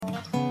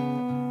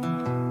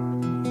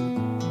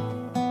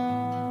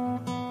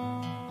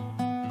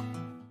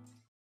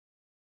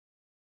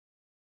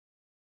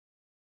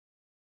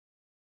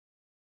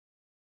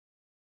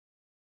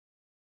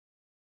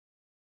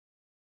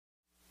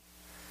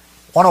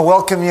I want to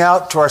welcome you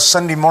out to our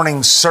Sunday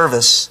morning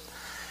service.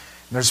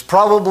 There's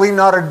probably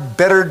not a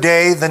better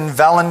day than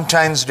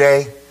Valentine's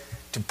Day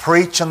to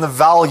preach on the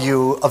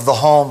value of the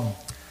home.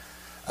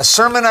 A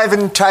sermon I've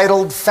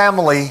entitled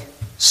Family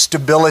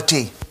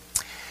Stability.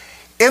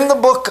 In the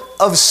book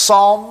of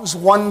Psalms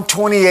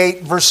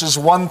 128, verses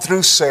 1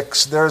 through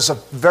 6, there's a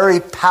very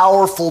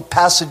powerful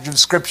passage of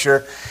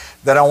Scripture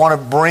that I want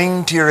to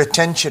bring to your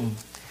attention.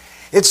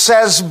 It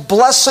says,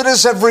 "Blessed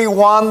is every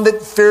one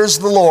that fears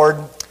the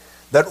Lord,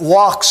 that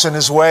walks in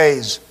his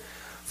ways.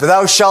 For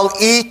thou shalt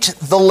eat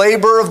the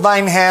labor of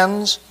thine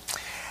hands.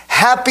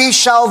 Happy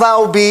shalt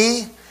thou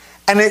be,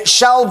 and it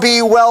shall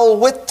be well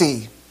with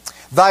thee.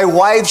 Thy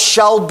wife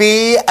shall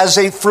be as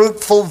a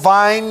fruitful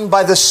vine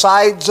by the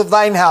sides of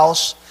thine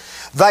house,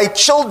 thy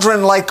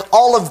children like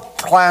olive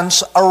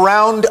plants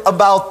around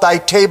about thy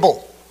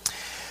table.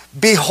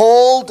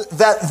 Behold,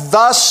 that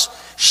thus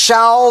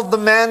shall the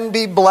man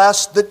be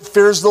blessed that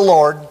fears the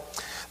Lord.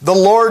 The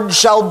Lord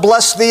shall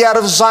bless thee out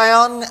of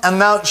Zion,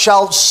 and thou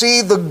shalt see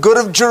the good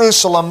of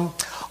Jerusalem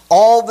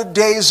all the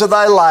days of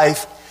thy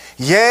life.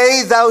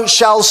 Yea, thou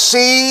shalt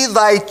see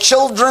thy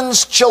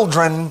children's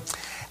children,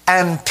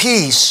 and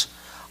peace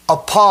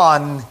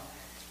upon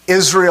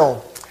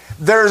Israel."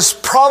 There's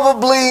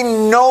probably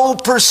no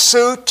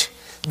pursuit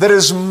that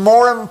is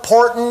more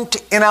important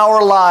in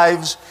our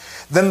lives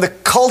than the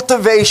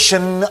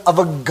cultivation of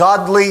a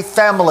godly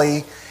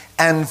family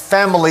and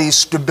family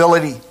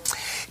stability.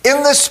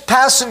 In this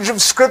passage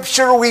of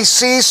Scripture, we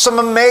see some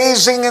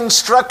amazing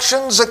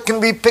instructions that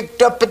can be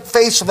picked up at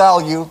face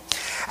value.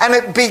 And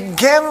it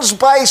begins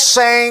by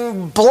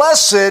saying,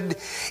 "Blessed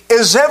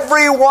is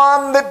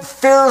everyone that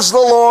fears the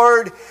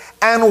Lord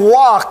and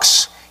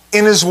walks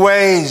in his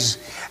ways."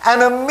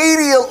 And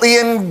immediately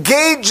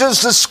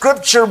engages the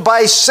Scripture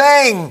by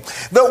saying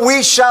that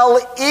we shall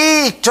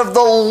eat of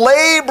the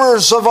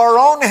labors of our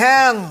own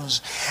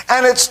hands.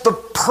 And it's the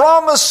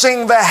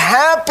promising the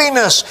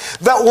happiness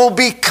that will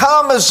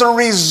become as a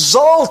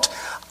result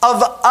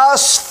of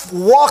us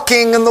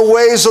walking in the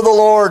ways of the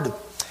Lord.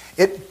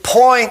 It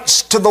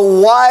points to the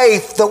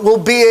wife that will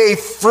be a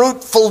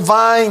fruitful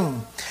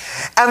vine,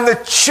 and the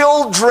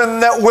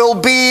children that will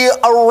be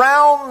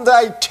around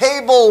thy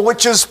table,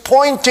 which is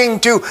pointing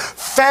to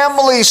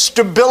family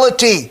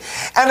stability.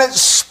 And it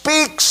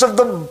speaks of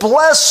the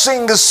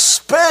blessing,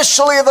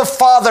 especially of the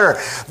father,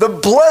 the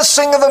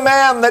blessing of the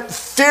man that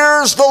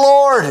fears the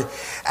Lord.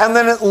 And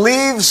then it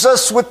leaves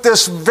us with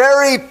this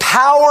very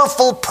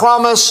powerful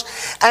promise,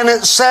 and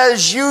it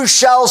says, "You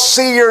shall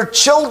see your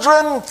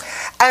children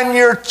and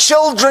your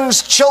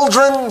children's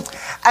children,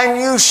 and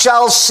you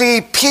shall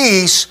see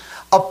peace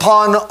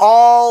upon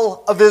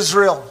all of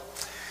Israel."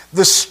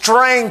 The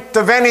strength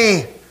of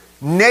any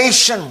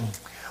nation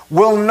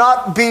will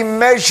not be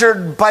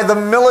measured by the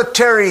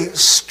military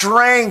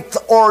strength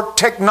or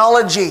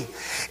technology.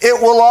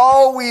 It will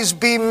always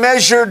be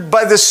measured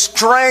by the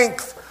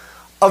strength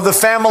of the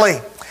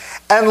family.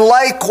 And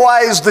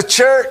likewise, the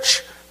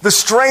church, the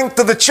strength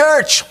of the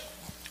church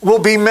will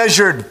be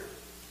measured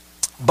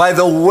by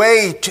the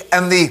weight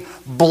and the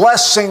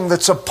blessing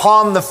that's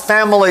upon the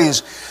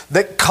families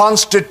that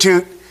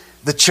constitute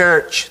the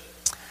church.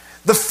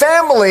 The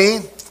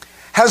family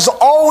has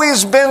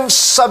always been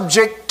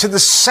subject to the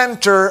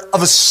center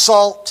of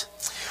assault.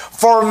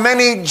 For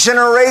many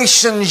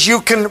generations,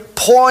 you can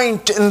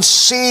point and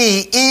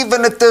see,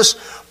 even at this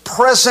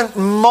present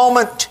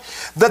moment,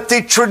 that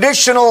the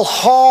traditional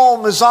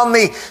home is on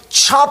the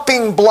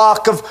chopping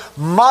block of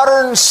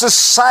modern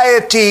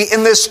society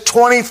in this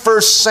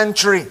 21st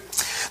century.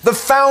 The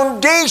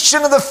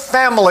foundation of the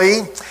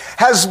family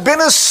has been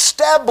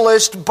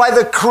established by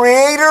the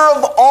Creator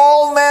of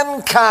all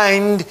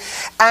mankind,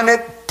 and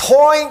it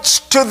points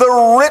to the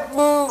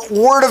written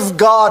Word of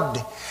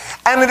God.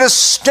 And it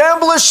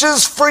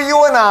establishes for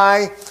you and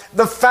I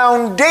the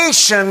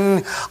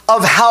foundation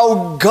of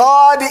how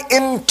God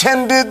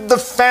intended the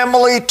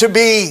family to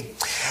be.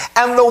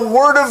 And the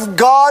Word of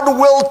God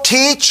will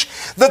teach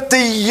that the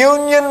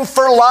union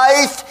for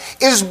life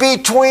is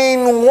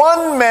between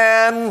one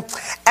man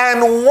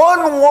and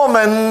one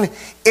woman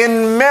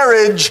in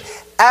marriage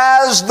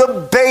as the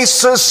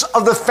basis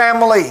of the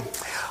family.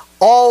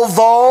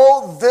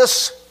 Although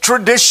this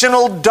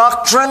traditional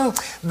doctrine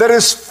that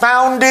is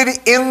founded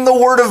in the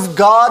Word of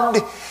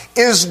God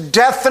is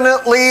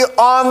definitely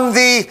on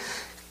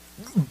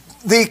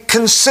the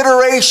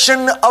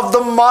consideration of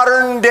the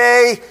modern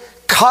day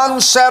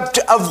concept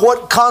of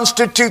what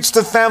constitutes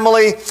the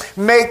family,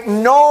 make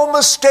no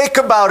mistake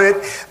about it,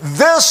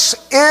 this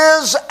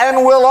is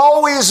and will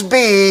always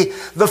be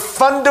the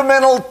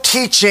fundamental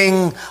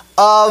teaching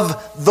of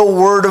the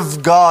Word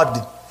of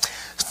God.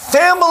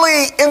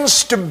 Family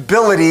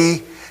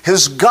instability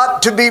has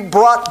got to be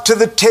brought to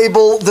the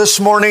table this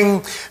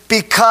morning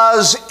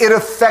because it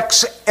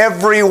affects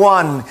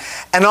everyone.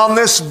 And on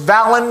this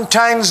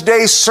Valentine's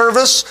Day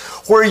service,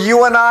 where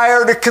you and I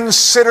are to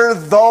consider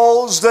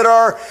those that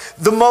are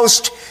the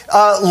most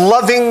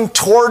loving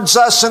towards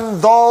us and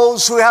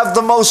those who have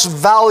the most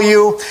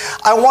value,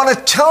 I want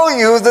to tell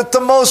you that the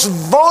most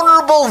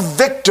vulnerable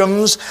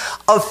victims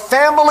of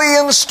family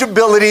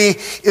instability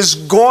is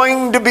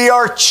going to be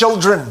our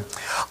children.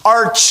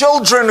 Our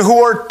children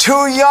who are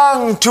too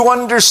young to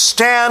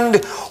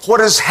understand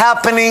what is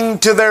happening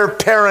to their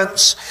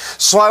parents.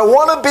 So I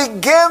want to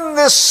begin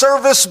this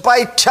service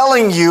by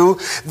telling you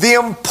the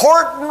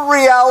important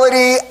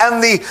reality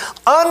and the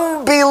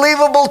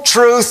unbelievable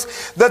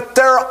truth that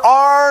there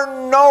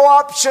are no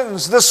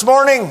options this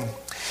morning.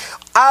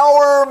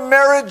 Our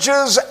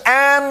marriages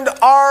and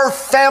our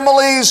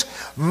families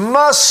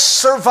must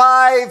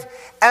survive.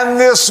 And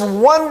this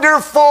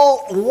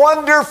wonderful,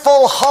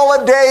 wonderful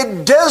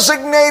holiday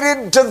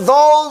designated to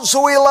those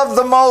who we love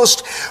the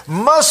most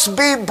must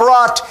be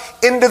brought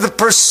into the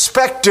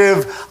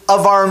perspective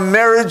of our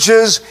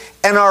marriages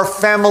and our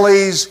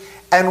families.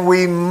 And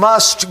we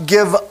must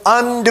give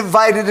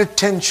undivided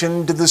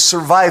attention to the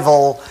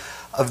survival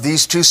of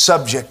these two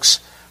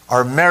subjects,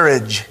 our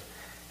marriage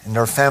and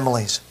our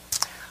families.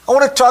 I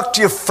want to talk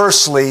to you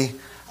firstly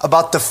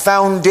about the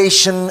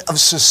foundation of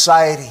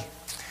society,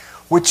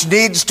 which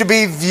needs to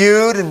be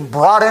viewed and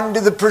brought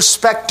into the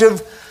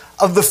perspective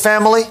of the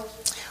family.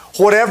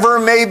 Whatever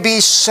may be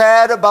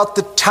said about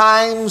the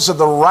times of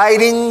the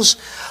writings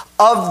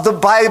of the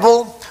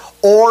Bible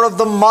or of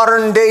the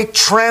modern day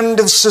trend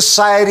of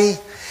society,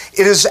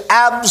 it is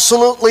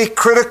absolutely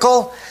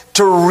critical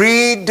to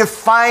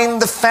redefine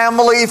the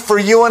family for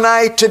you and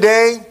I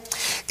today.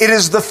 It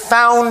is the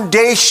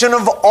foundation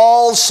of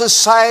all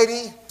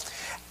society,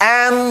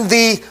 and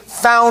the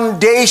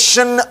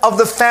foundation of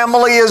the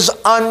family is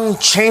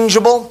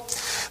unchangeable.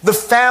 The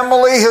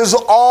family has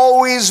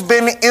always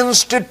been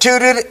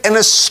instituted and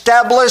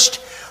established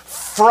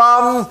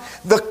from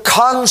the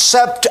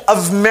concept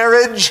of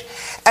marriage,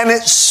 and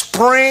it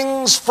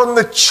springs from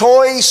the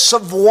choice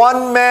of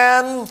one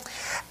man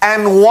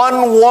and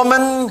one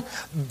woman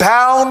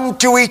bound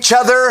to each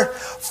other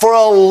for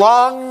a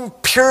long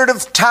period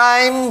of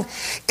time.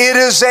 It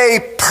is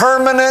a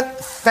permanent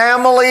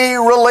family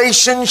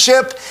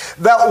relationship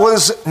that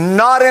was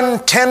not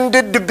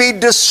intended to be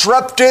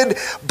disrupted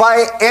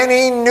by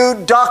any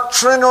new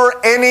doctrine or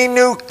any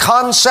new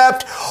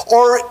concept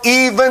or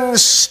even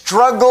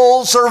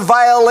struggles or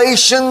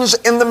violations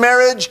in the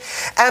marriage,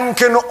 and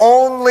can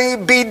only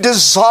be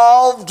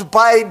dissolved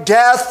by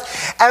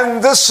death.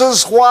 And this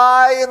is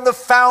why in the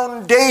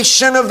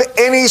foundation of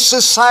any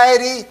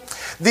society,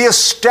 the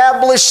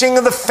establishing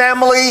of the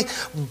family,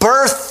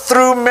 birth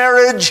through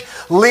marriage,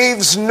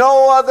 leaves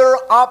no other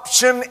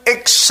option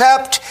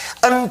except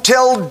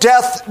until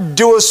death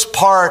do us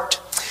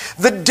part.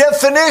 The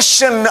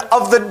definition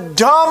of the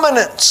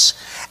dominance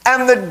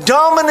and the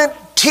dominant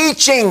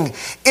teaching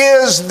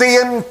is the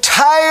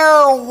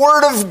entire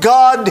Word of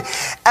God,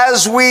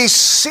 as we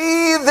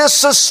see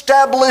this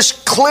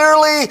established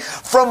clearly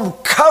from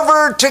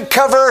cover to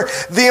cover,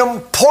 the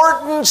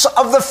importance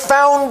of the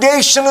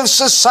foundation of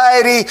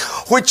society,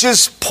 which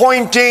is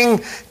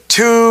pointing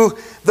to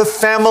the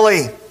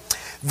family.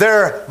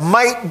 There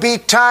might be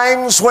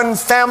times when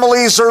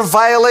families are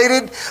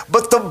violated,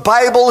 but the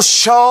Bible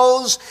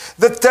shows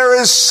that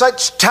there is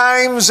such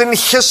times in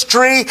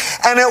history,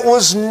 and it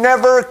was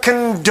never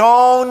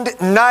condoned,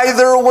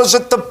 neither was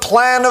it the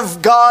plan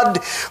of God,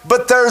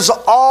 but there's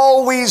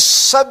always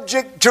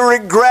subject to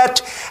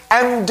regret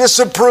and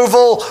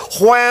disapproval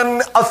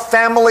when a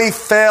family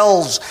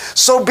fails.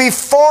 So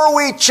before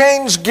we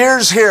change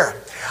gears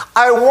here,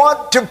 I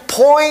want to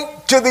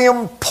point to the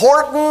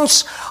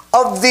importance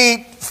of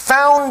the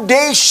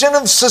foundation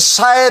of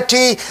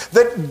society,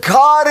 that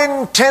God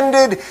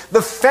intended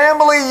the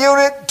family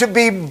unit to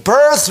be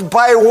birthed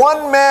by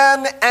one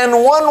man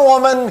and one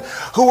woman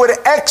who would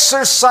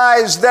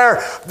exercise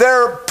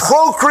their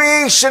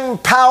procreation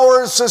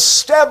powers,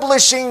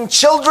 establishing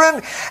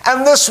children,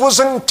 and this was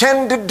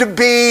intended to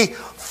be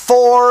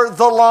for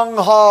the long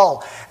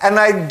haul. And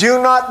I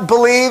do not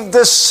believe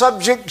this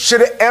subject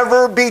should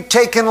ever be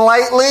taken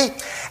lightly.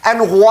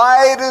 And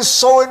why it is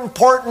so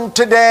important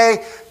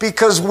today,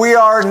 because we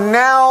are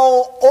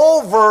now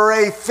over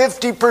a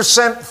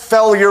 50%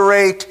 failure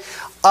rate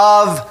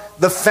of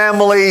the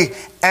family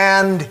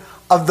and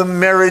of the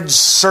marriage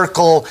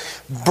circle,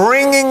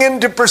 bringing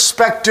into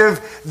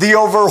perspective the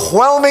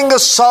overwhelming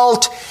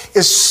assault,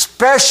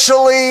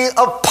 especially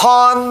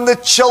upon the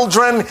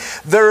children.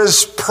 There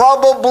is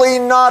probably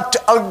not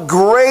a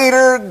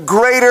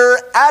greater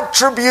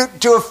attribute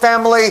to a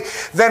family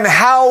than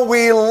how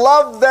we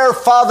love their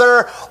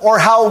father or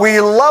how we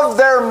love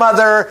their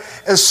mother,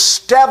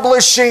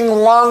 establishing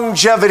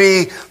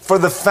longevity for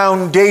the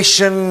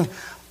foundation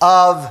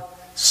of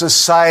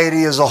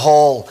society as a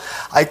whole.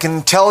 I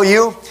can tell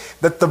you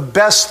that the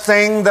best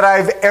thing that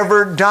I've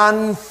ever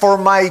done for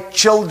my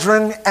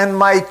children and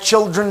my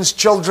children's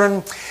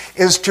children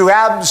is to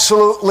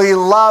absolutely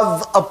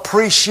love,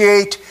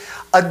 appreciate,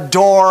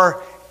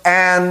 adore,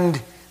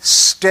 and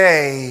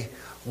stay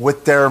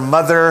with their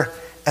mother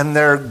and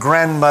their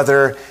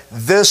grandmother.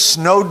 This,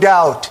 no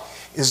doubt,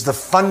 is the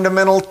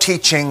fundamental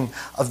teaching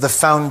of the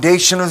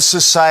foundation of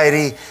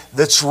society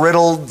that's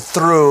riddled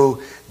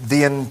through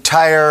the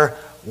entire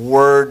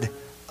Word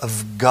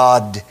of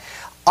God.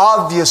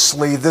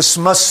 Obviously, this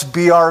must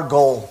be our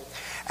goal.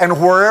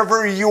 And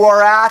wherever you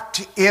are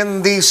at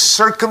in these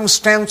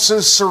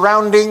circumstances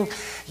surrounding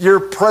your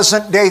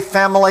present day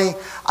family,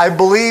 I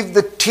believe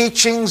the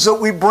teachings that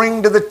we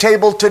bring to the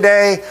table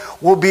today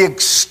will be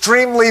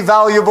extremely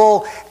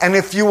valuable. And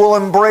if you will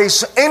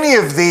embrace any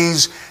of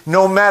these,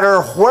 no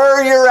matter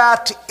where you're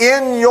at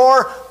in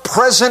your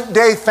present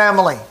day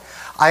family,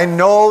 I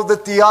know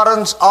that the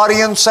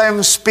audience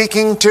I'm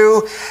speaking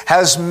to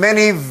has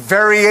many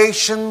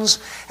variations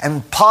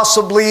and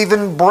possibly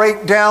even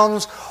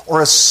breakdowns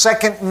or a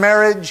second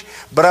marriage.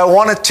 But I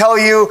want to tell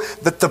you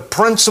that the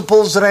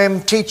principles that I am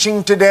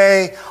teaching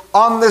today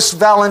on this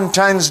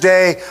Valentine's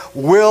Day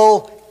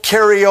will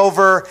carry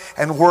over.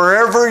 And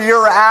wherever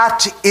you're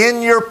at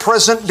in your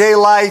present day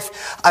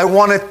life, I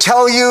want to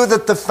tell you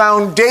that the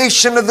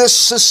foundation of this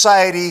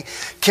society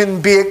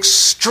can be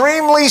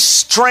extremely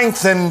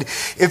strengthened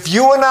if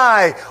you and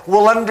I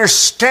will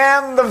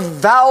understand the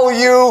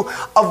value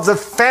of the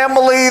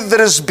family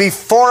that is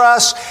before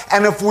us,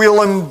 and if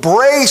we'll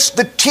embrace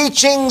the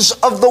teachings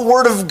of the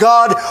Word of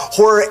God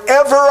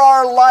wherever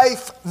our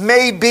life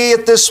may be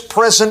at this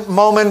present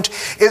moment.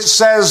 It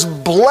says,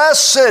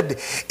 "Blessed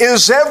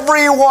is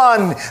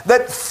everyone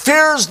that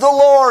fears the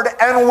Lord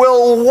and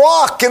will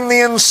walk in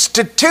the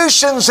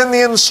institutions and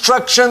the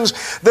instructions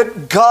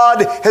that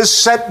God has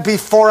set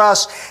before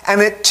us."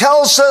 And it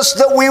tells us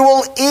that we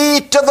will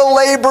eat of the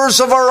labors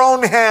of our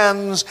own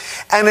hands.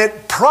 And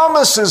it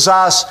promises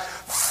us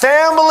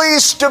family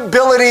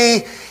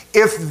stability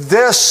if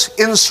this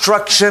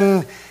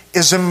instruction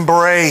is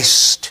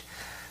embraced.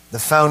 The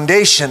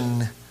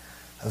foundation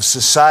of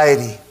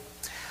society.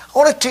 I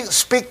want to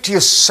speak to you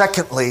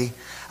secondly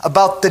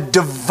about the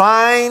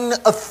divine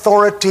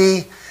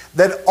authority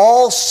that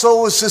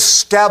also is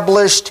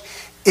established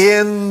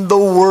in the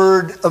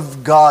Word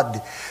of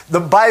God. The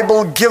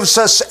Bible gives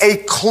us a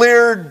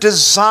clear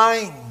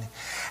design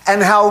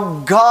and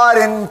how God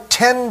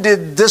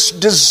intended this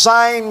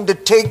design to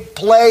take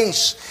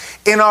place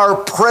in our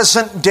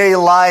present day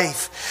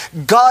life.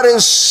 God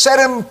has set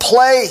in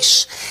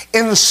place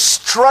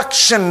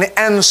instruction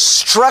and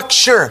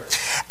structure,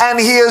 and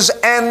He is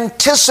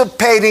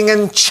anticipating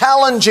and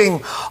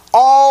challenging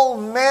all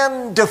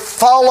men to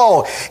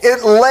follow.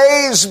 It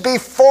lays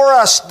before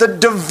us the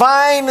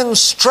divine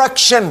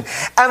instruction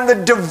and the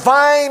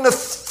divine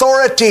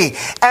authority,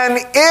 and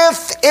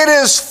if it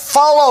is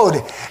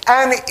followed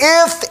and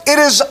if it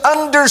is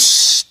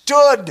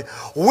understood,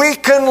 we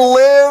can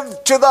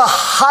live to the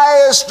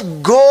highest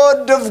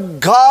good of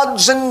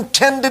God's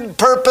intended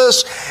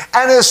purpose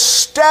and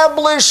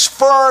establish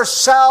for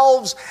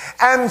ourselves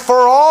and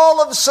for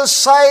all of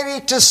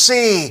society to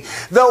see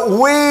that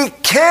we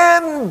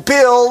can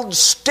build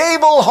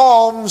stable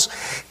homes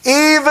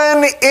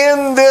even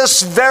in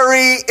this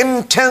very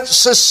intense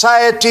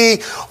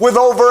society with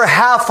over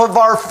half of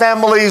our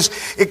families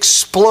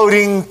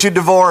exploding to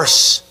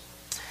divorce.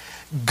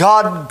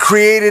 God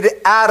created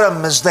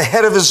Adam as the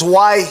head of his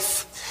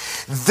wife.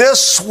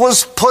 This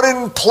was put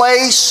in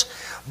place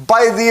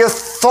by the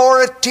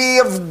authority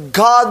of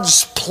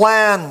God's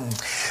plan.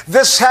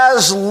 This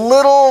has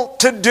little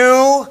to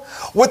do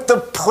with the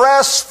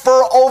press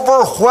for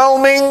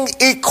overwhelming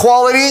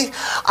equality.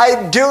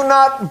 I do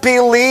not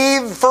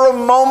believe for a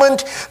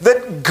moment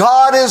that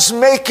God is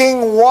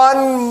making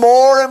one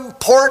more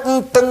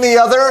important than the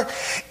other.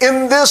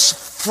 In this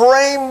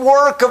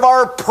framework of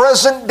our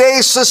present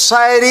day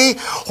society,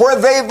 where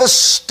they've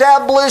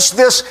established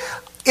this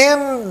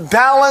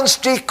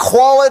imbalanced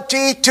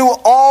equality to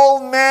all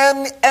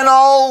men and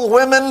all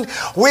women,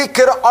 we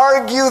could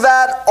argue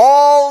that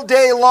all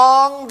day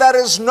long. That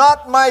is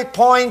not my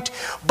point.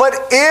 But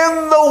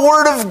in the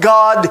Word of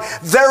God,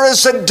 there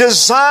is a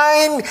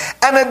design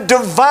and a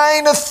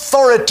divine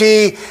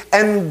authority,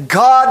 and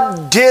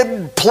God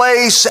did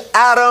place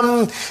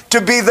Adam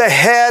to be the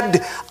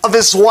head of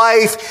his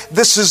wife.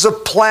 This is a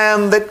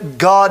plan that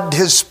God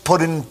has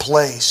put in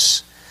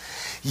place.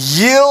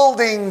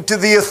 Yielding to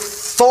the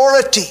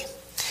authority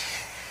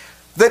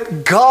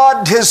that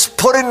God has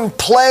put in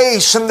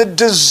place, and the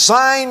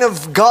design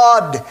of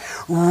God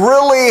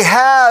really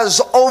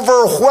has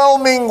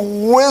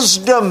overwhelming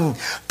wisdom,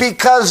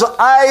 because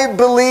I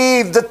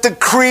believe that the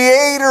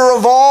Creator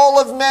of all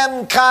of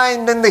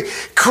mankind and the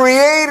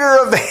Creator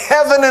of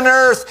heaven and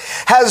earth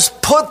has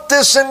put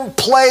this in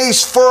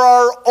place for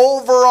our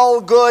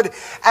overall good.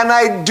 And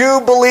I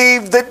do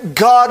believe that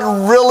God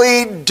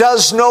really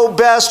does know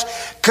best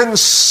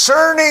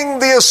concerning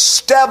the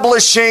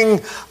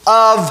establishing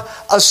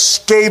of a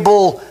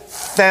stable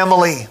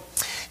family.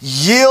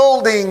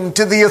 Yielding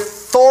to the authority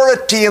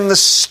authority and the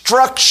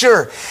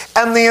structure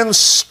and the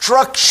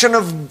instruction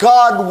of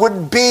God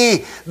would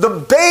be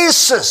the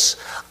basis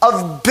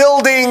of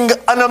building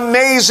an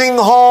amazing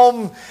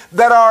home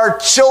that our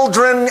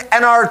children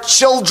and our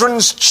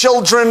children's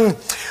children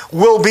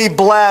will be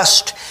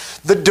blessed.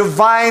 The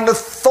divine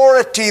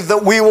authority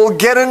that we will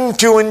get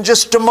into in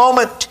just a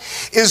moment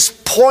is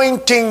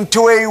pointing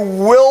to a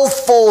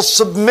willful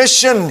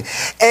submission,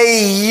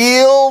 a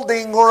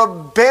yielding or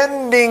a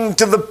bending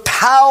to the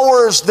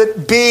powers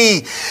that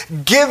be,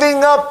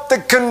 giving up the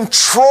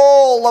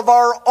control of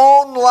our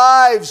own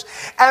lives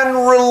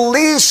and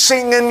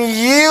releasing and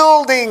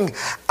yielding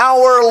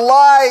our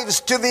lives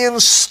to the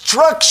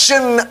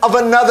instruction of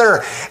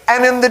another.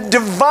 And in the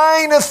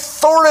divine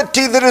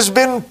authority that has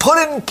been put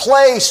in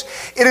place,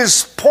 it is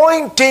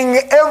pointing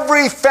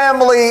every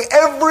family,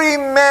 every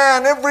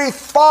man, every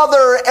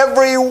father,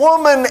 every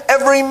woman,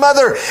 every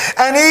mother,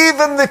 and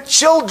even the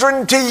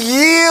children to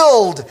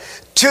yield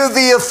to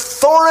the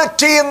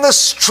authority and the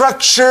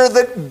structure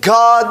that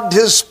God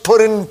has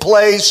put in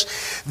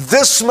place.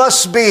 This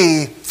must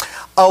be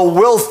a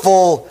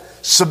willful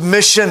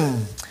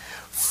submission.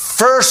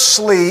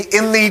 Firstly,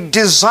 in the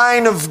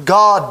design of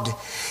God,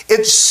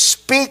 it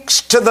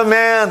speaks to the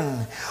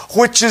man,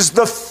 which is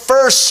the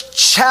first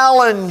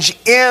challenge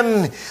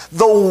in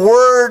the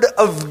Word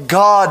of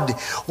God.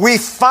 We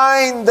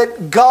find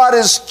that God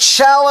is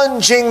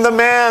challenging the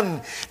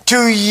man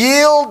to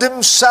yield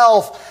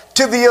himself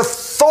to the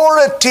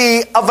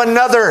authority of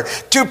another,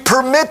 to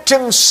permit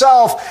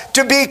himself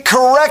to be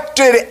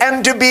corrected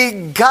and to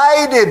be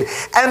guided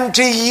and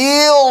to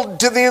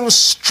yield to the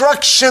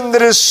instruction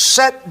that is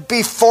set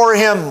before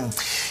him.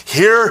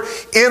 Here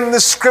in the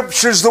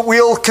scriptures that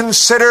we'll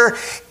consider,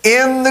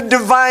 in the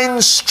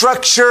divine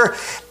structure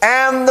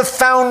and the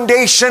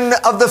foundation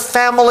of the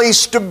family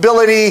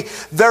stability,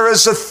 there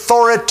is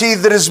authority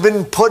that has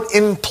been put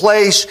in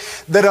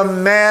place that a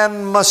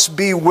man must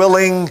be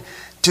willing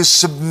to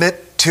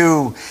submit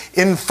to.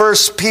 In 1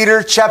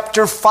 Peter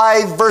chapter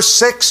 5 verse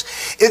 6,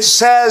 it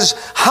says,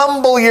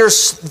 "Humble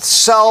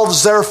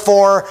yourselves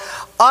therefore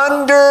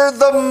under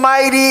the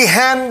mighty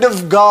hand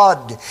of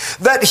God,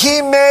 that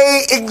he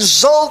may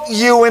exalt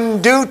you in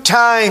due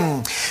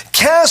time,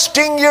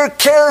 casting your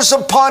cares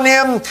upon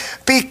him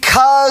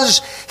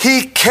because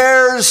he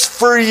cares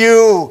for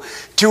you."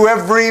 To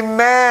every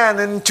man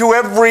and to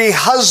every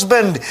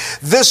husband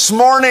this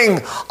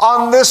morning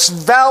on this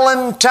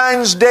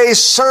Valentine's Day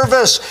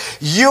service,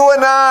 you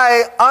and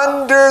I,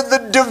 under the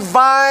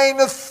divine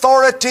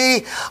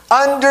authority,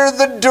 under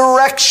the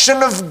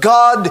direction of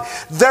God,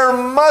 there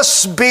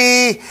must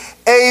be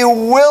a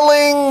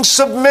willing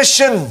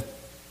submission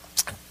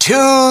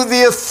to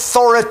the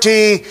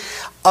authority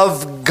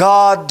of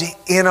God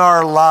in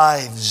our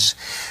lives.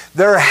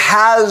 There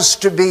has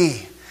to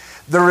be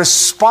the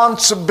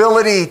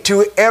responsibility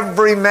to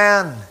every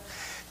man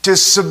to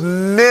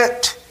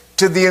submit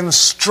to the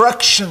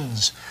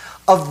instructions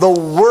of the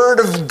Word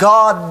of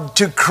God,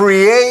 to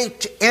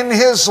create in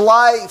his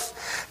life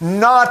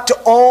not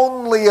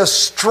only a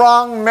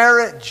strong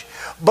marriage,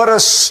 but a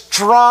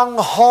strong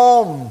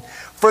home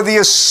for the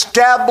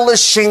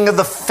establishing of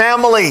the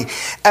family.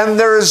 And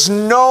there is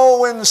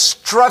no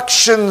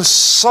instruction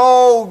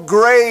so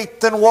great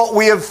than what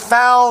we have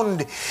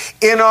found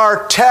in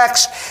our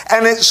text.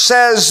 And it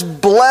says,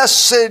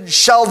 "Blessed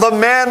shall the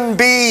man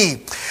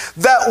be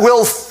that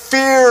will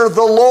fear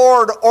the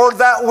Lord," or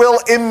that will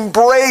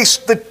embrace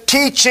the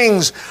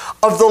teachings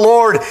of the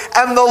Lord,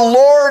 "and the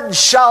Lord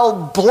shall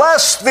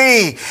bless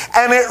thee."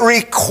 And it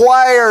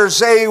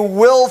requires a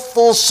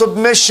willful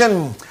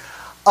submission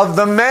of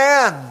the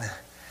man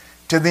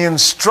to the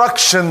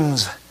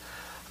instructions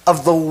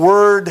of the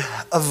Word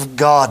of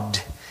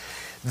God.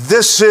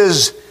 This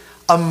is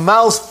a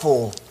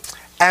mouthful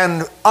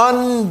and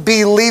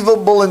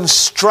unbelievable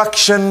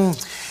instruction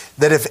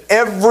that if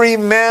every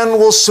man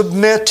will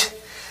submit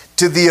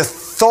to the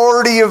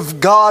authority of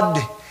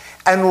God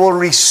and will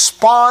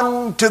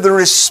respond to the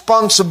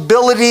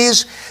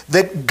responsibilities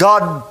that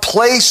God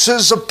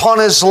places upon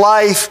his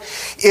life,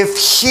 if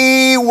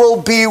he will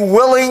be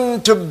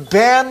willing to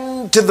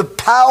bend to the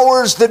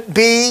powers that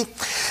be,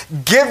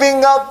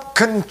 giving up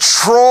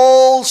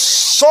control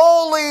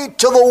solely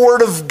to the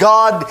Word of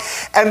God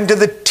and to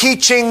the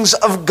teachings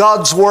of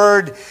God's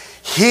Word,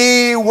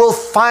 he will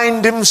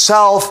find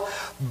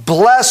himself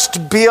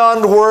blessed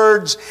beyond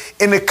words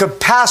in a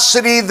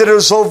capacity that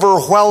is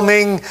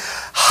overwhelming.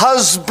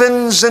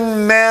 Husbands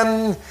and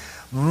men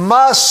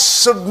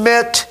must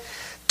submit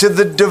to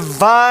the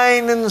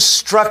divine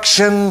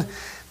instruction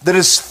that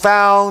is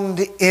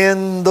found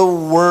in the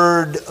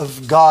Word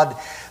of God.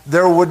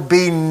 There would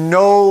be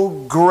no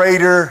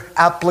greater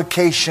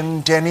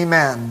application to any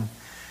man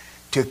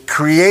to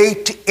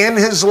create in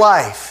his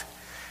life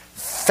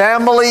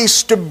family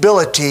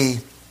stability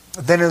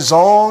than his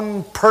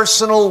own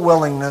personal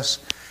willingness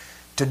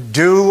to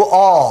do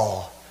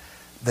all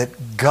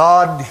that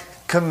God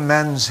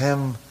commends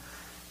him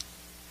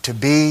to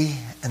be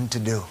and to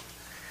do.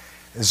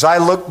 As I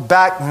look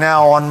back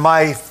now on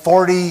my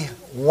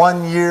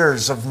 41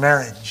 years of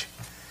marriage,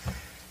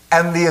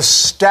 and the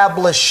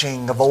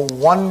establishing of a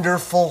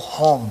wonderful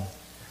home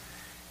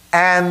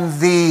and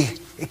the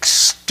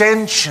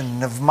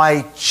extension of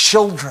my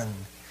children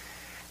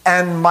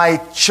and my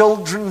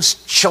children's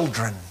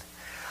children.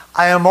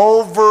 I am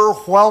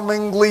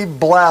overwhelmingly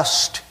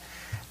blessed,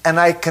 and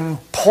I can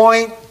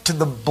point to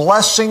the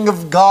blessing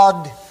of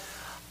God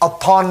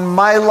upon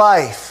my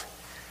life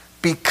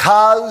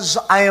because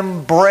I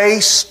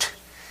embraced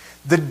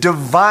the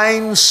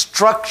divine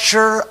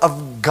structure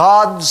of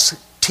God's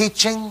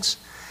teachings,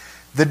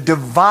 the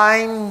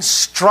divine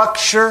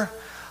structure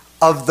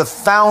of the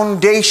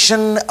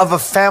foundation of a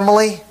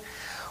family,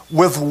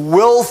 with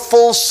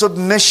willful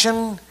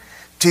submission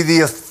to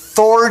the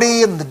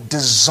authority and the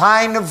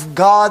design of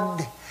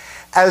God,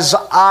 as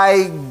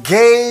I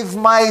gave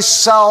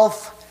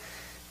myself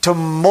to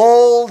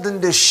mold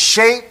and to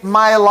shape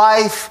my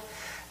life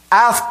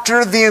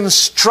after the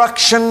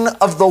instruction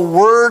of the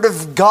Word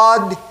of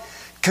God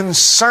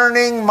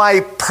concerning my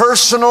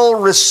personal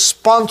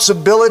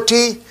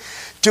responsibility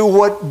to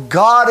what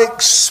God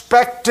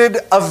expected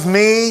of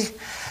me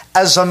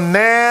as a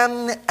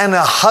man and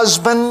a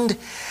husband.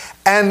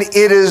 And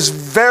it is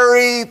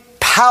very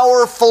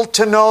powerful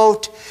to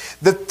note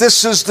that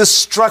this is the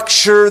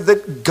structure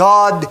that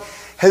God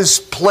has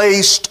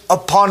placed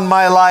upon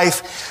my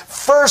life.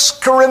 1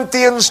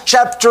 Corinthians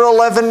chapter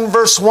 11,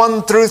 verse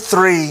 1 through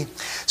 3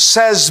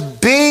 says,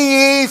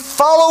 "Be ye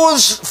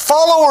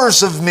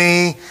followers of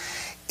me,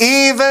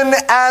 even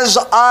as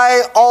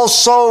I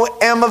also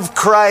am of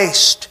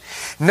Christ.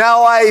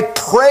 Now I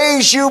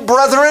praise you,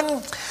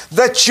 brethren,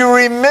 that you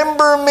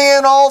remember me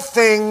in all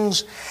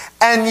things,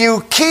 and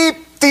you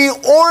keep the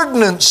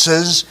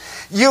ordinances,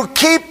 you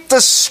keep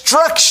the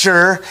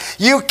structure,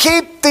 you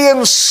keep the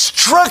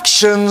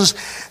instructions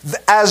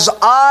as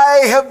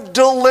I have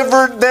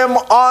delivered them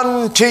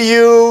unto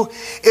you."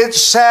 It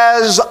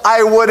says,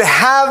 "I would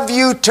have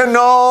you to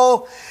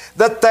know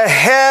that the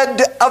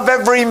head of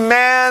every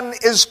man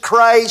is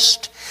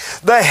Christ,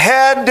 the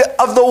head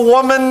of the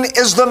woman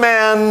is the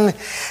man,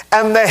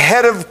 and the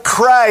head of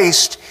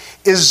Christ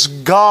is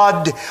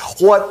God."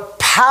 What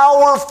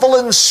powerful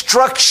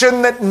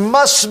instruction that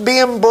must be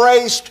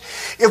embraced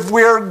if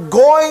we are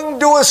going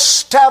to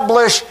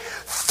establish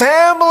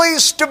family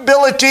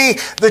stability.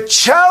 The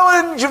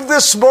challenge of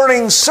this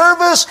morning's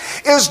service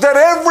is that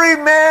every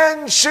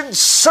man should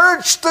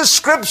search the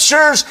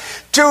Scriptures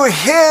to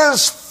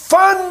his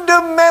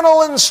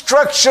fundamental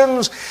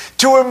instructions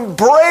to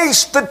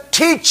embrace the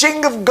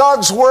teaching of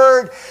God's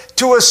Word,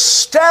 to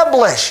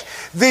establish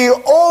the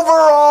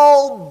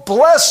overall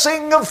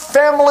blessing of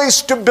family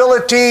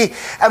stability.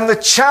 And the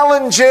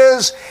challenge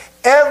is,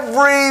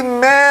 every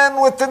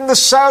man within the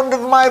sound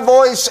of my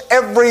voice,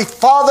 every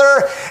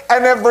father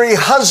and every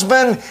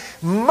husband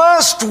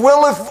must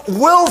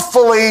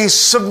willfully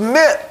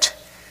submit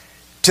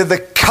to the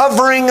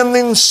covering and the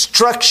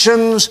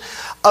instructions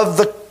of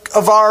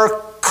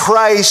our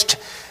Christ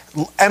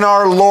and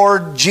our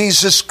Lord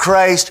Jesus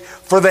Christ.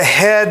 For the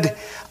head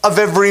of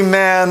every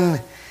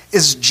man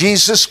is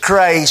Jesus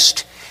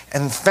Christ,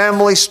 and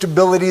family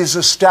stability is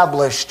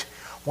established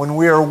when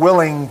we are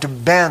willing to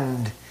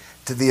bend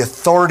to the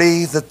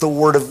authority that the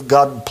Word of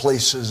God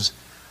places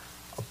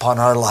upon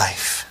our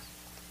life.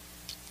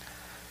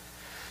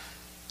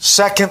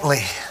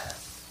 Secondly,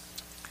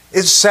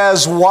 it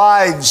says,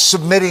 wives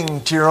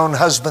submitting to your own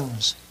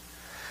husbands.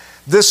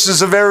 This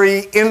is a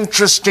very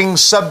interesting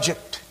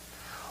subject.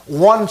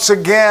 Once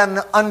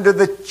again, under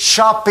the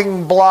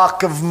chopping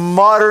block of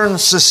modern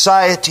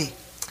society.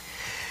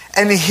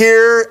 And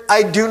here,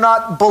 I do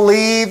not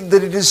believe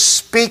that it is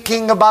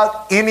speaking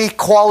about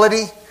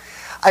inequality.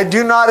 I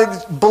do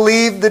not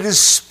believe that it is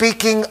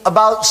speaking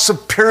about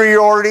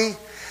superiority,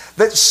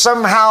 that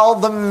somehow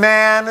the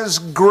man is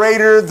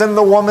greater than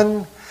the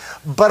woman.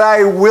 But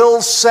I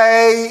will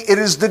say it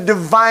is the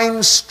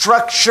divine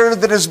structure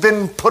that has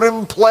been put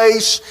in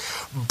place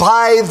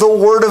by the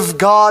Word of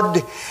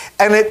God,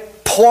 and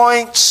it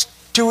points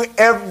to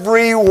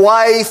every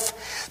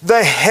wife.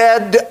 The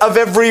head of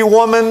every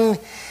woman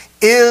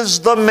is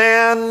the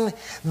man.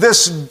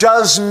 This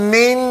does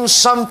mean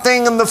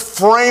something in the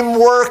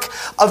framework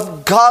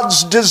of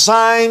God's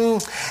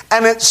design,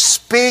 and it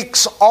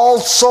speaks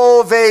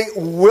also of a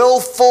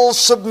willful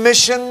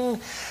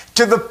submission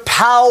to the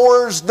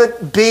powers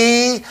that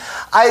be.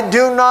 I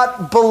do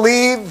not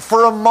believe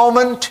for a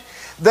moment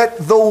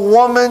that the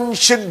woman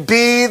should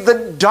be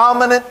the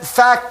dominant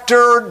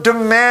factor,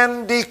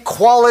 demand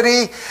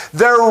equality.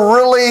 There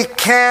really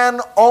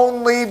can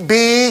only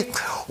be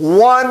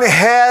one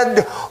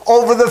head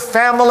over the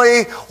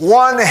family,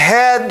 one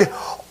head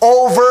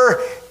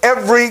over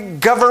every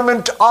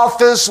government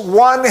office,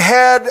 one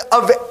head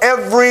of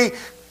every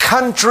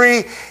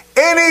country.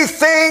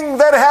 Anything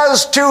that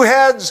has two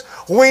heads,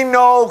 we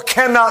know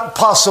cannot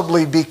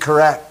possibly be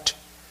correct.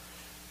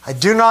 I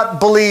do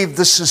not believe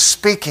this is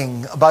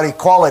speaking about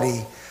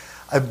equality.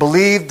 I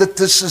believe that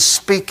this is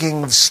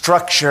speaking of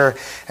structure,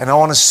 and I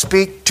want to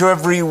speak to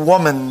every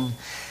woman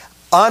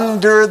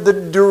under the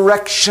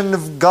direction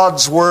of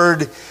God's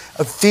Word.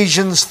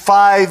 Ephesians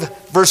 5,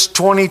 verse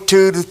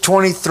 22 to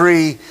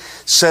 23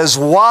 says,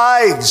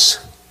 "Wives,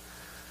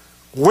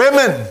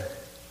 women,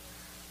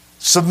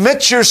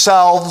 submit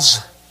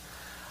yourselves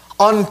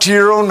unto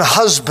your own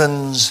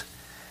husbands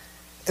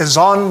as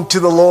unto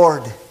the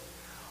Lord."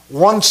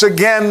 Once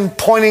again,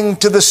 pointing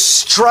to the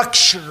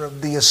structure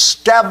of the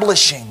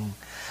establishing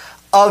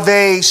of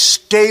a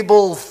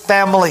stable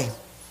family.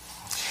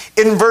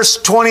 In verse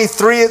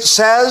 23 it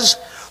says,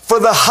 "For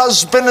the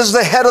husband is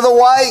the head of the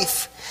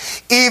wife,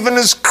 even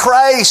as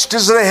Christ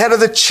is the head of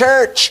the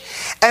church,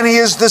 and he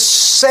is the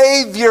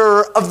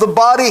Savior of the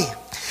body."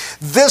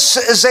 This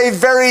is a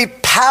very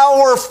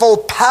powerful,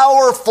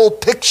 powerful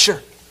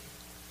picture.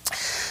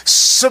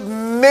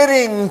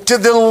 Submitting to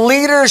the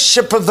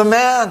leadership of the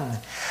man,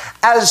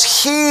 as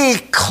he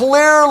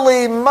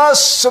clearly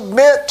must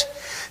submit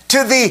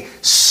to the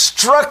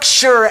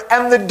structure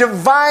and the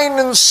divine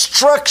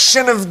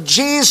instruction of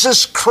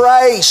Jesus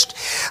Christ.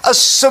 A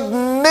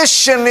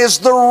submission is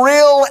the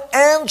real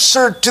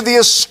answer to the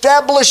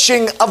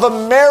establishing of a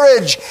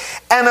marriage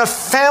and a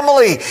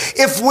family.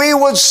 If we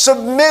would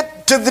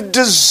submit to the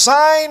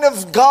design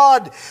of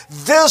God,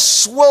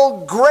 this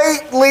will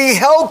greatly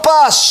help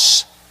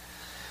us.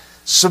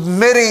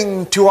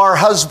 Submitting to our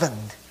husband,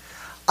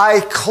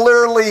 I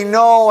clearly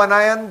know and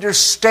I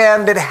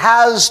understand it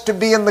has to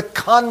be in the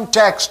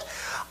context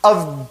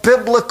of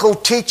biblical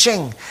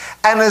teaching.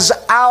 And as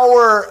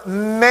our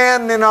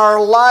men in our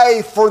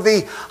life, or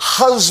the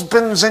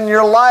husbands in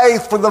your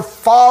life, or the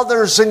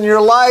fathers in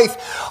your life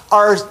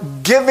are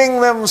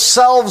giving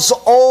themselves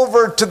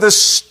over to the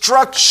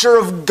structure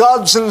of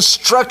God's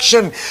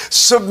instruction,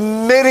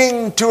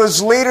 submitting to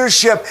His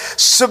leadership,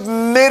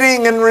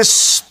 submitting and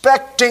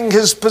respecting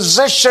His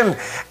position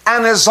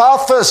and His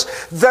office,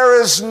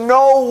 there is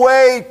no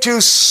way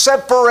to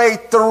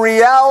separate the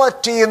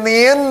reality and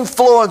the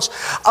influence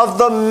of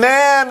the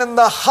man and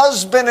the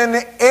husband in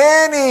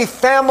any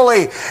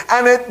family.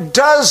 And it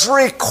does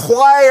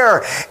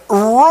require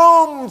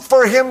room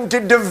for him to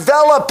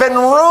develop and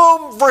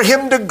room for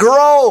him to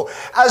grow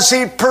as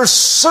he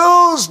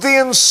pursues the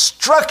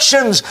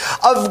instructions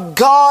of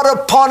God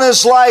upon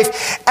his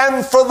life.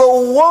 And for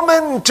the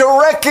woman to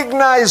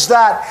recognize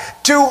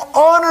that, to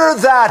honor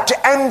that,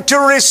 and to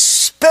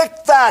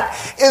respect that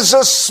is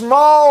a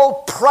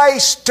small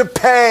price to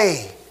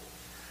pay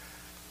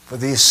for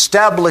the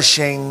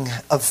establishing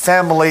of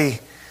family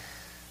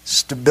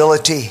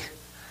stability.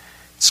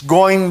 It's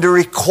going to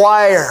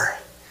require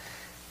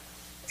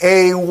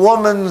a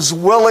woman's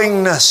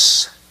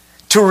willingness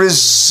to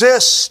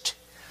resist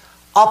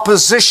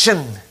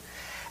opposition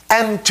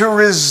and to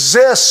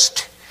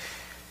resist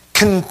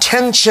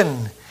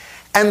contention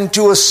and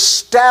to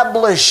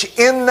establish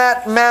in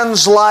that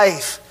man's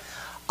life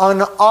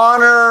an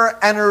honor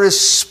and a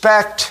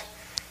respect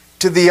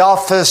to the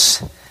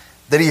office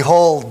that he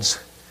holds.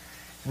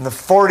 In the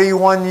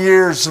 41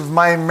 years of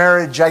my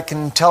marriage, I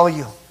can tell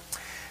you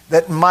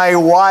that my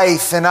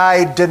wife and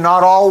I did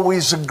not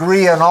always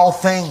agree on all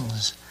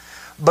things,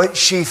 but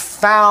she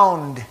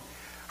found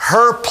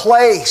her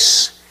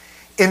place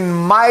in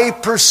my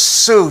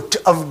pursuit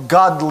of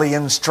godly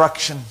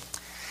instruction.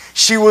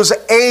 She was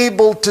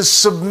able to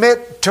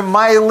submit to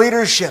my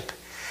leadership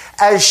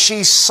as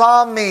she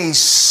saw me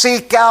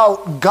seek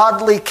out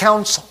godly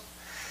counsel.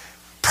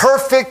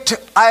 Perfect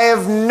I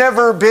have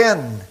never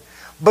been,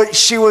 but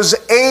she was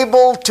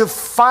able to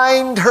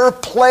find her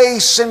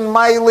place in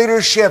my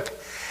leadership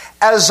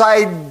as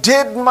I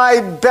did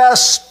my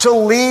best to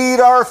lead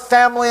our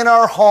family and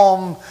our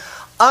home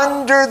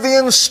under the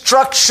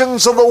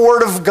instructions of the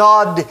Word of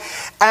God.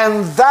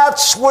 And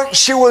that's what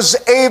she was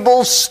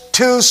able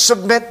to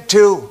submit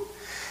to.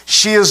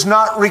 She is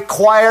not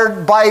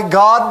required by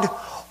God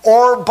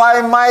or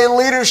by my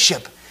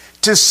leadership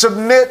to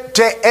submit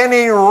to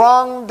any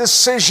wrong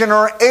decision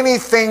or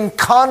anything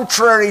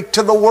contrary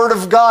to the Word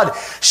of God.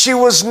 She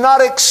was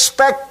not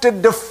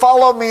expected to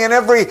follow me in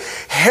every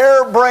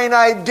harebrained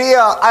idea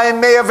I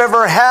may have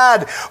ever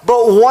had.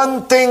 But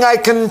one thing I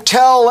can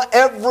tell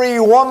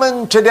every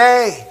woman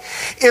today: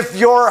 if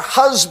your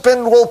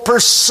husband will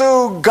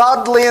pursue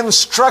godly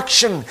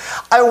instruction,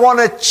 I want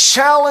to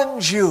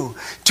challenge you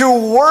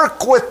to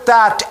work with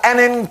that and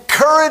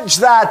encourage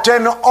that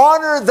and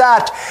honor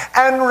that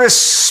and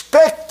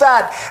respect that.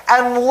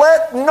 And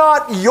let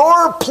not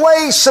your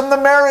place in the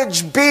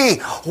marriage be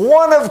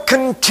one of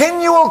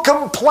continual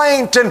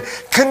complaint and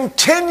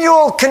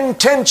continual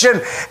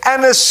contention,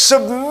 and a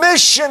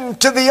submission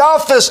to the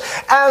office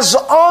as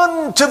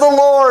unto the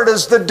Lord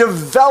as the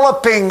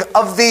developing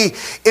of the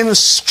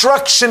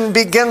instruction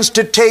begins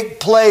to take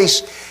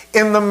place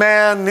in the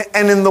man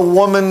and in the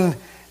woman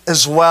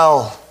as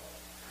well.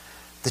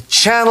 The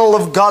channel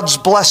of God's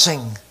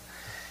blessing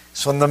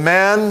is when the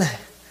man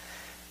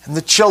and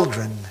the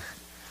children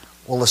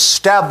will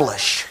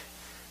establish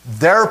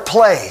their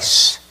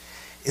place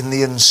in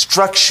the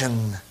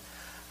instruction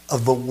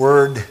of the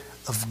Word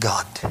of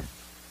God.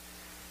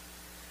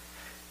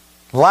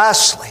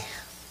 Lastly,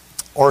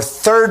 or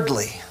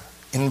thirdly,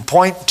 in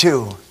point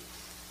 2,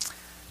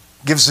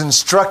 gives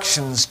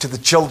instructions to the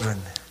children.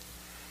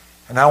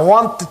 And I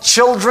want the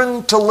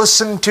children to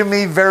listen to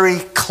me very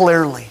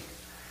clearly.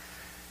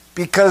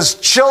 Because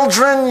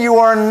children, you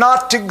are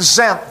not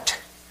exempt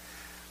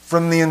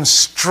from the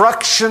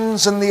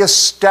instructions and the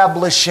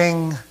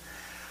establishing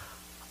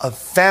of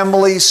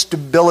family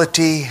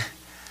stability.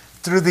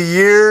 Through the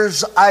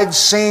years, I've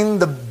seen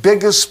the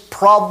biggest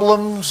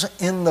problems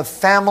in the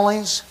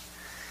families,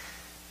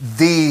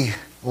 the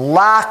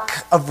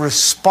lack of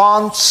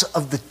response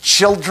of the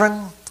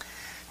children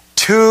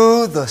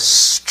to the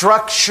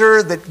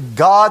structure that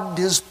God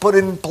has put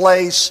in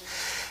place.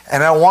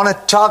 And I want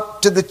to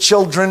talk to the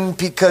children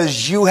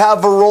because you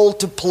have a role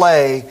to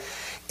play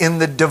in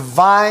the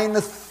divine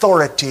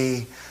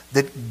authority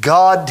that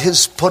God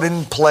has put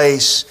in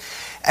place.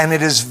 And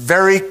it is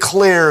very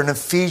clear in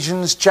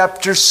Ephesians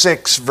chapter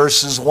 6,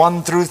 verses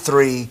 1 through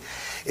 3.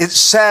 It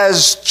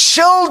says,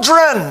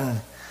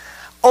 "Children,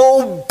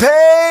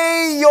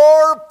 obey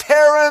your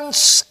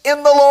parents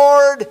in the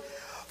Lord,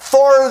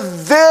 for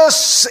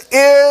this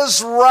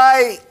is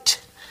right.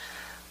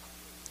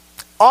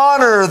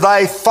 Honor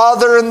thy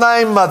father and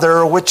thy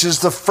mother," which is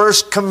the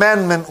first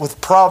commandment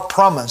with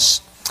promise,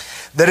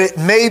 "that it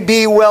may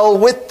be well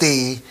with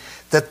thee,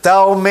 that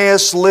thou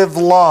mayest live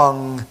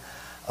long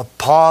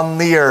upon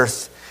the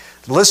earth."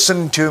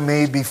 Listen to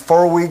me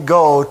before we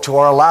go to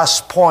our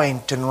last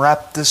point and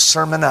wrap this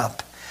sermon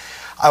up.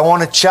 I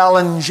want to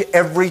challenge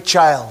every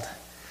child.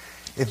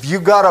 If you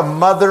got a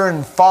mother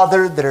and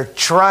father that are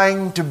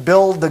trying to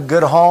build a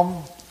good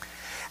home,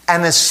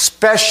 and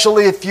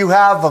especially if you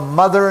have a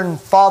mother and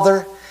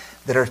father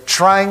that are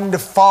trying to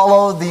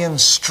follow the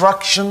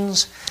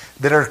instructions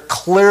that are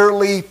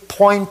clearly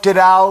pointed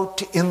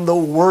out in the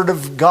Word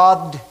of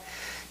God,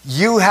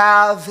 you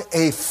have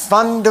a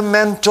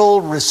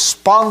fundamental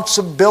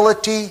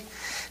responsibility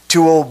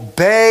to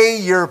obey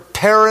your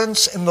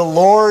parents in the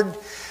Lord,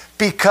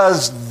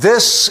 because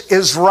this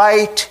is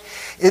right.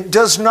 It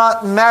does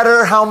not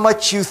matter how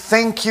much you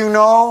think you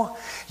know.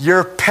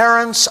 Your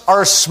parents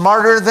are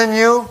smarter than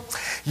you.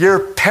 Your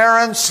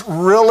parents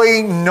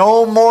really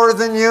know more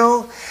than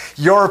you.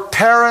 Your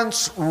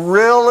parents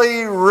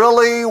really,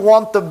 really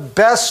want the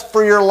best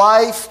for your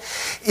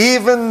life,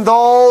 even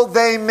though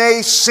they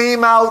may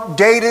seem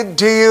outdated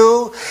to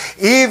you,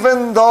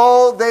 even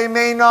though they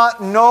may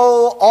not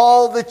know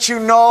all that you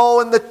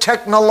know in the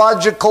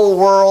technological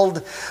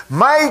world.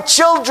 My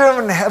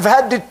children have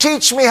had to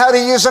teach me how to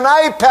use an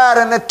iPad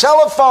and a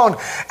telephone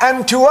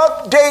and to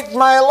update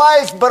my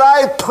life, but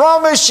I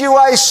promise you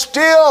I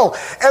still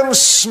am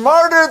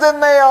smarter than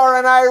they are,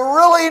 and I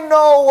really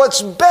know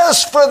what's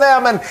best for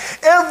them. And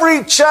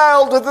every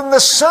child within the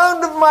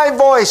sound of my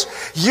voice,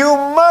 you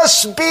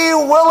must be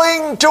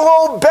willing to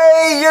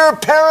obey your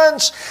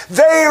parents.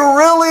 They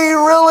really,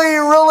 really,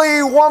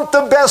 really want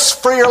the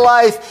best for your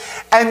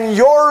life. And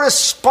your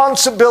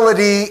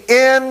responsibility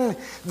in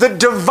the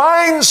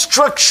divine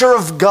structure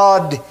of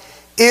God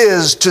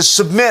is to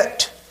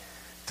submit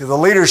to the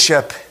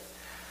leadership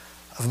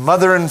of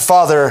mother and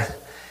father.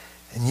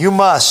 And you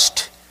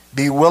must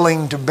be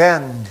willing to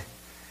bend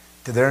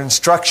to their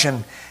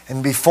instruction.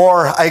 And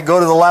before I go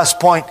to the last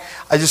point,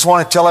 I just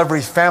want to tell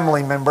every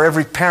family member,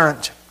 every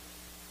parent,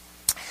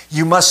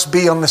 you must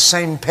be on the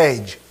same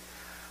page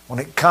when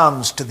it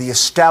comes to the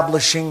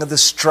establishing of the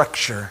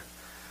structure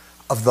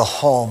of the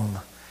home.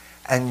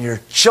 And your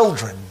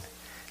children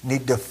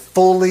need to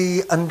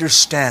fully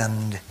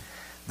understand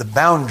the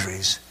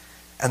boundaries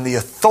and the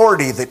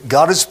authority that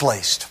God has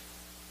placed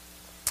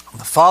on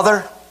the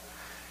father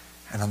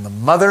and on the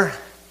mother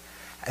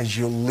as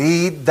you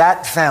lead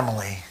that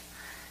family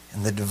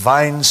in the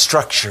divine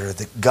structure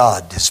that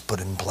God has put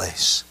in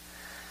place.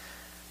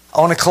 I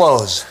want to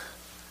close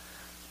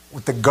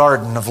with the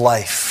garden of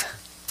life.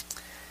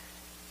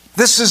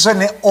 This is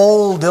an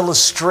old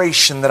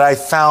illustration that I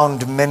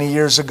found many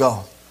years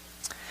ago.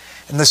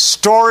 And the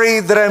story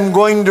that I'm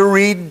going to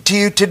read to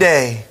you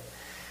today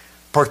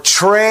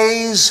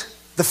portrays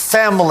the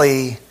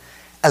family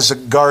as a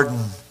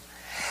garden.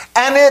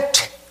 And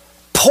it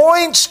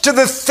points to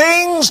the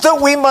things that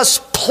we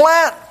must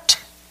plant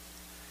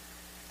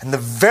and the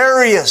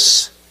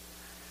various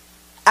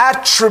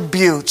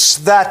attributes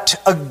that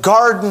a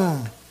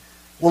garden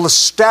will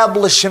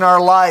establish in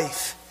our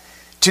life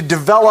to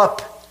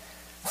develop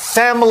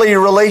family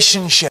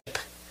relationship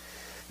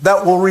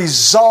that will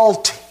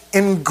result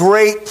in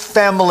great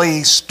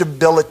family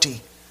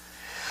stability.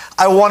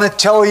 I want to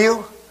tell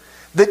you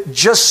that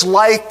just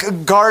like a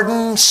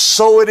garden,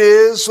 so it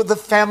is with a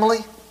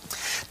family.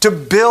 To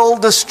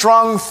build a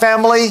strong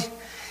family,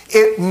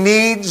 it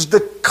needs the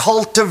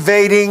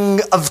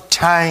cultivating of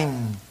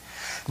time.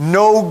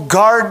 No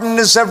garden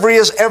is ever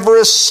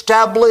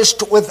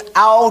established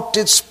without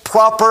its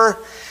proper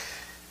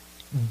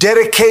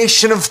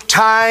dedication of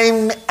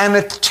time and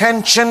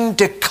attention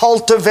to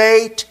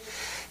cultivate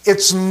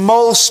its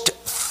most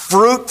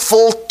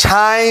fruitful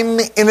time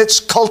in its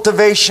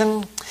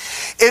cultivation.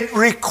 It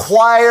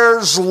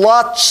requires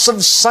lots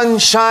of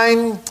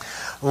sunshine,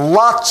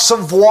 lots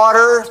of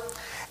water,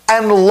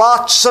 and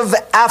lots of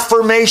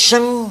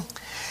affirmation.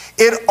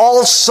 It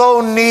also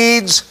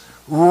needs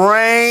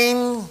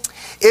rain.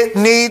 It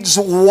needs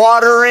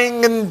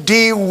watering and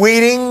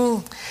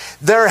de-weeding.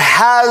 There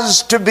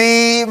has to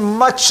be,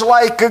 much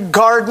like a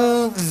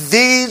garden,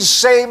 these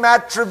same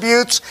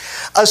attributes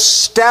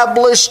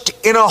established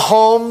in a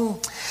home.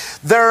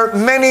 There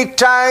many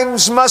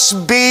times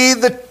must be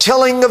the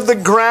tilling of the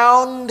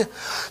ground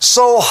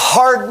so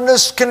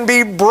hardness can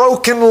be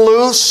broken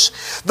loose.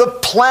 The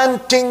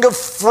planting of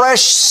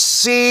fresh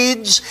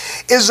seeds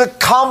is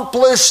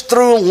accomplished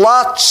through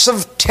lots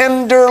of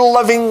tender,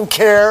 loving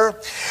care.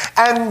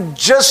 And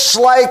just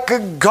like a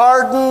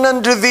garden,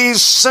 under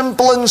these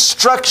simple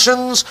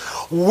instructions,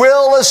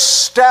 will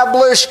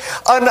establish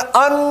an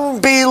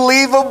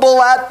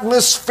unbelievable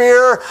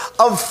atmosphere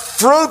of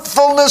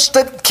fruitfulness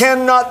that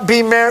cannot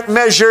be measured.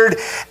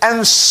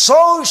 And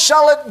so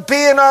shall it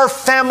be in our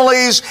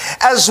families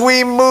as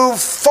we move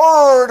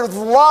forward with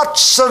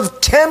lots of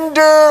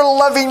tender,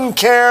 loving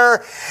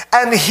care.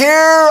 And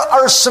here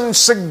are some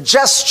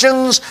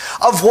suggestions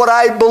of what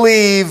I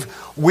believe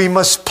we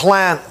must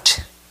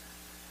plant.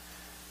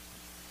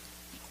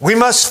 We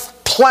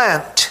must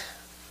plant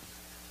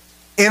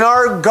in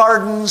our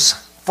gardens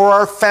for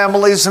our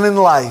families and in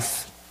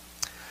life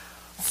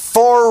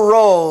 4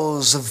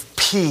 rows of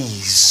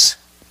peas.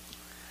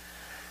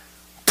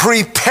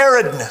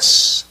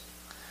 Preparedness,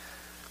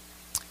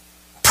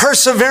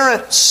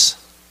 perseverance,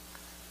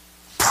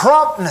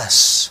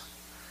 promptness,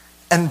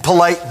 and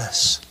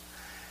politeness.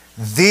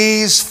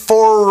 These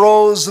 4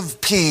 rows of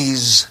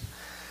peas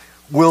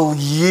will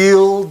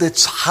yield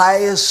its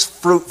highest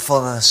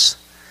fruitfulness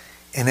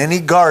in any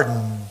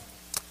garden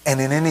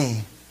and in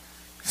any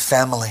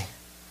family.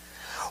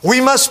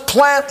 We must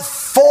plant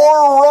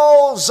 4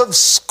 rows of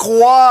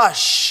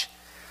squash.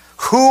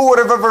 Who would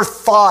have ever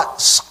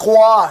thought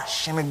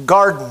squash in a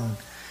garden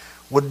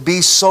would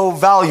be so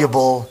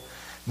valuable,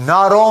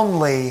 not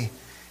only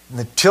in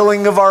the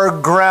tilling of our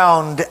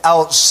ground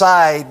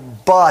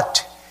outside,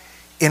 but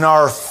in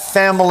our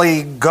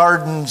family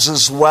gardens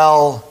as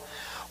well.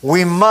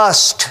 We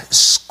must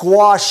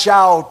squash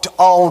out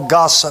all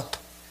gossip.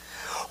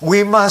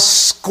 We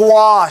must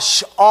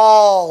squash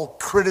all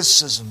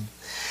criticism.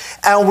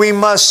 And we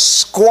must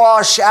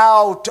squash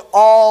out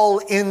all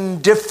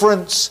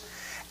indifference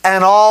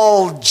and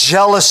all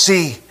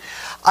jealousy.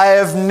 I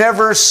have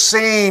never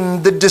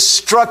seen the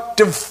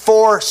destructive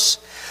force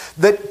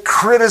that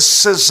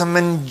criticism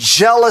and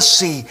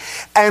jealousy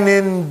and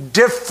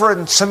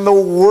indifference and the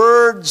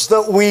words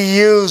that we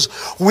use.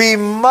 We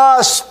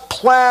must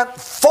plant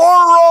 4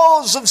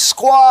 rows of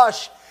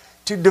squash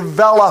to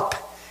develop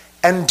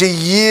and to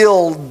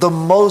yield the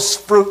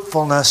most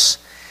fruitfulness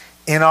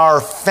in our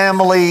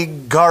family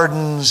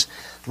gardens.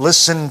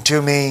 Listen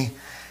to me.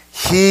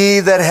 He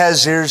that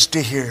has ears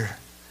to hear.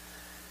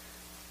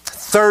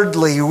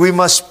 Thirdly, we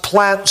must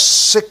plant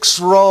 6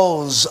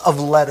 rows of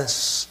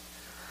lettuce.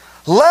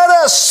 Let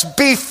us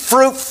be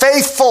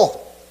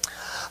faithful.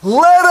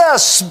 Let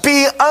us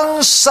be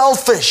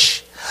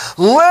unselfish.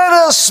 Let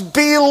us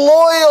be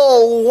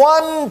loyal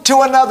one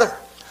to another.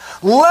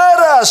 Let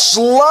us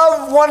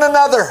love one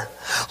another.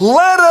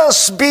 Let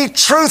us be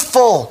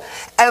truthful,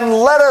 and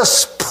let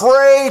us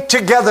pray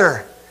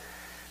together.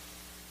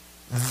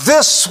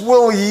 This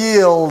will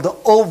yield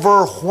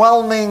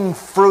overwhelming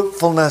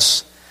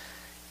fruitfulness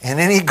in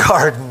any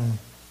garden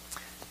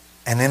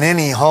and in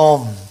any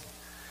home.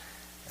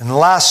 And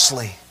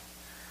lastly,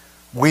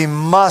 we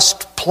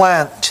must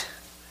plant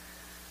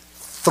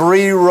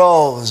 3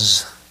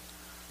 rows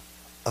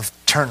of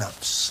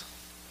turnips.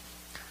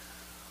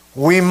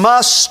 We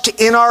must,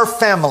 in our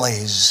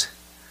families,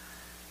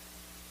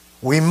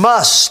 we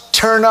must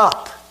turn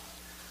up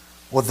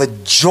with a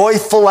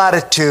joyful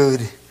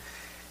attitude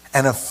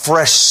and a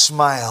fresh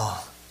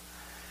smile,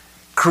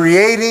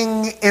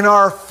 creating in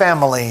our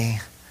family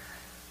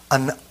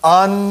an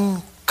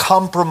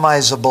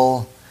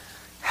uncompromisable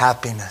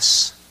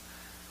happiness.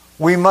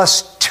 We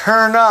must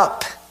turn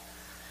up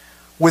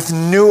with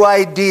new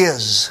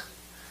ideas,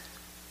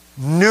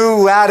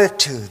 new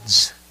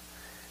attitudes,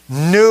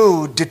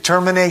 new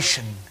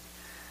determination.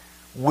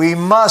 We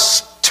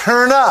must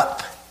turn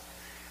up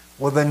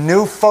with a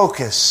new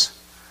focus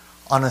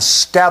on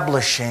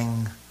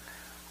establishing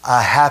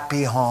a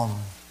happy home.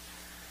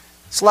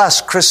 This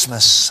last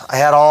Christmas, I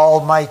had all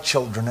my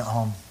children at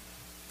home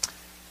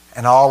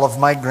and all of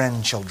my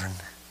grandchildren.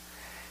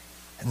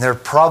 And there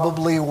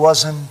probably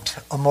wasn't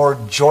a more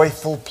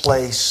joyful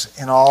place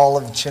in all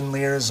of Chinle,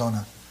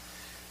 Arizona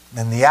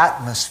than the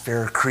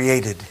atmosphere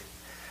created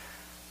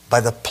by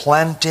the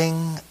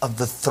planting of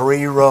the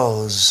 3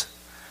 rows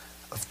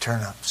of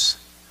turnips.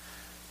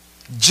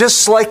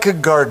 Just like a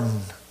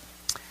garden,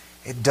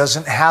 it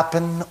doesn't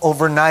happen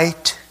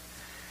overnight,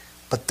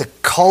 but the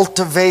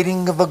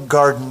cultivating of a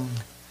garden,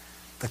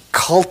 the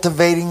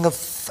cultivating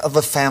of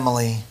a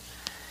family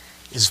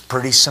is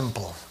pretty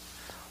simple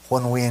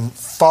when we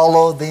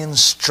follow the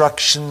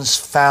instructions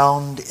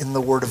found in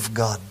the Word of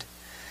God.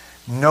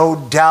 No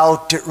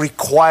doubt it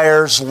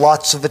requires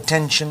lots of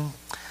attention,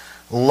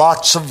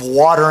 lots of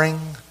watering,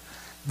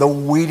 the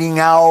weeding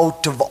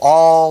out of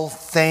all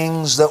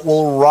things that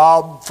will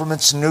rob from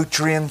its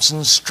nutrients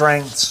and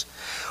strengths.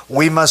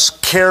 We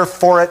must care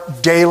for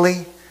it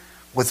daily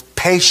with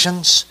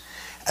patience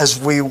as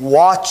we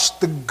watch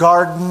the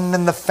garden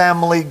and the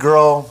family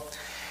grow.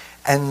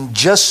 And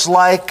just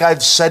like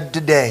I've said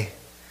today,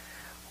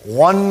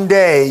 one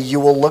day you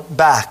will look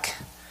back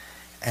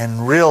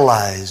and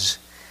realize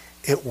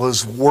it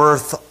was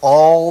worth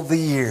all the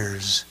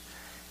years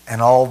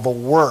and all the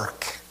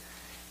work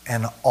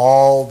and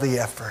all the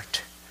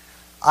effort.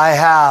 I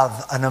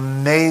have an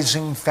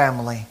amazing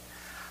family.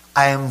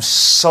 I am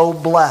so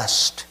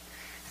blessed.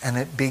 And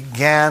it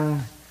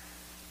began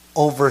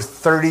over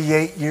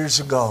 38 years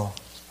ago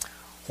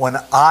when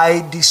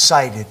I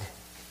decided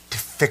to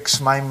fix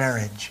my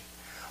marriage.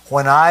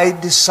 When I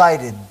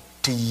decided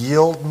to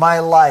yield my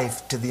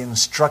life to the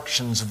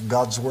instructions of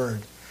God's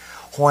Word.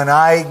 When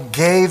I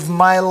gave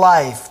my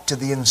life to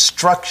the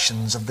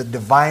instructions of the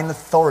divine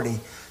authority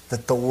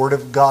that the Word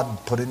of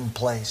God put in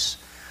place.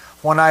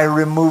 When I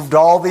removed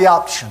all the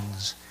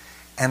options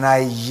and I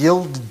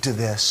yielded to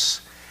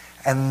this.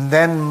 And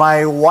then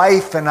my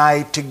wife and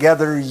I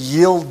together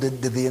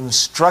yielded to the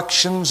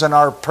instructions and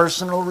our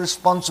personal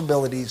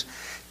responsibilities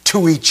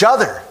to each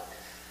other.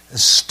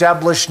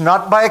 Established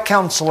not by a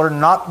counselor,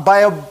 not by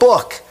a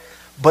book,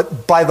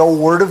 but by the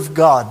Word of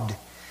God.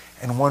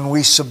 And when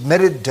we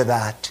submitted to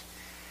that,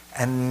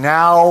 and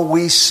now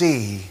we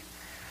see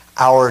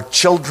our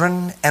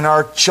children and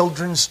our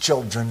children's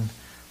children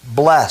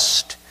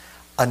blessed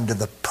under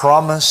the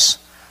promise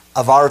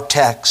of our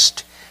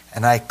text.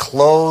 And I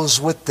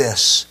close with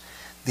this,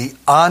 the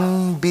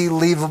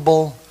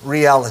unbelievable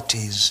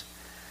realities.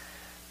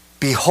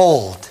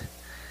 Behold,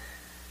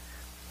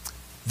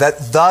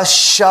 that thus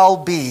shall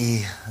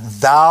be,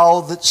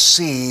 thou that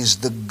sees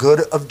the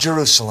good of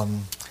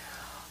Jerusalem,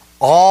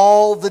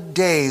 all the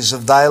days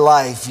of thy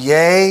life.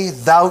 Yea,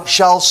 thou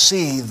shalt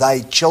see thy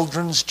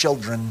children's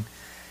children,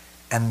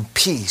 and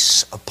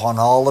peace upon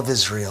all of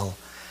Israel.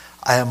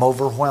 I am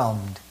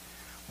overwhelmed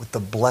with the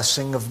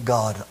blessing of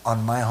God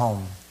on my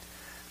home.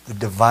 The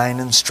divine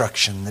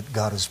instruction that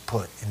God has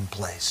put in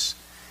place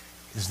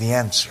is the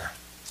answer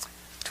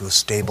to a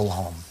stable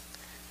home.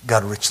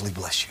 God richly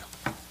bless you.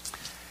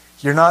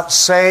 You're not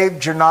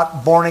saved, you're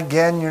not born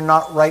again, you're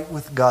not right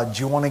with God.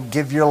 You want to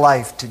give your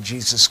life to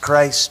Jesus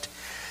Christ.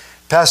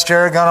 Pastor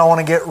Aragon, I want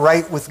to get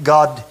right with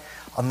God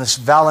on this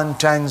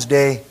Valentine's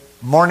Day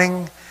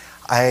morning.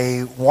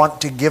 I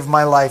want to give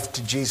my life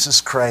to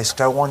Jesus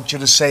Christ. I want you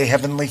to say,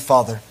 Heavenly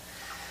Father,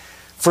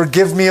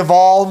 forgive me of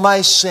all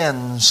my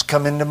sins.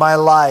 Come into my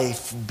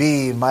life.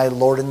 Be my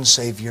Lord and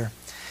Savior.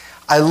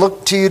 I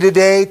look to you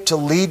today to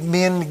lead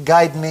me and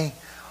guide me.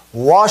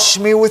 Wash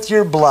me with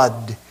your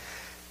blood.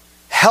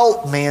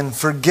 Help me and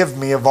forgive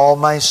me of all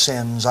my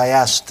sins. I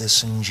ask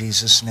this in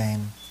Jesus'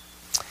 name.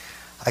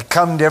 I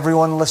come to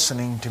everyone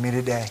listening to me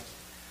today.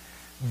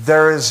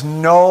 There is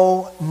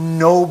no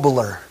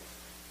nobler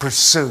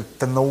pursuit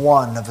than the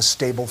one of a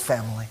stable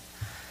family.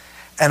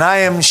 And I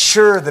am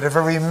sure that if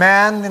every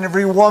man and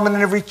every woman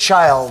and every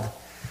child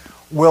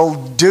will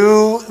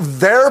do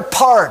their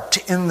part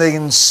in the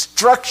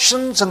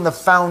instructions and the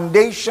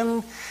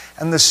foundation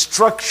and the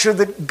structure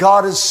that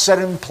God has set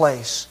in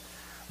place.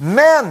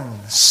 Men,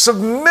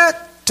 submit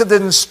to the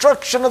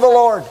instruction of the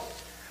Lord.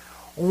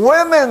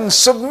 Women,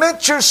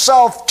 submit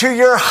yourself to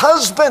your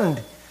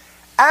husband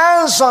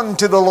as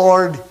unto the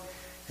Lord.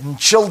 And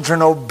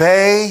children,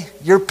 obey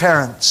your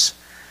parents.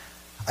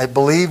 I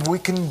believe we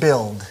can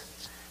build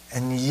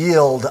and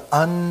yield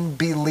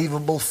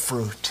unbelievable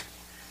fruit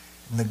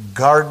in the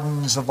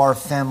gardens of our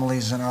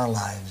families and our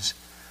lives.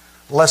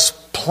 Let's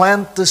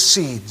plant the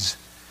seeds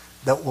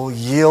that will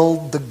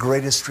yield the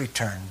greatest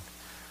return.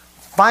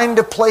 Find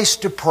a place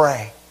to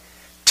pray.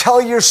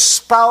 Tell your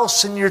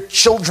spouse and your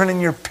children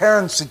and your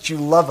parents that you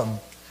love them.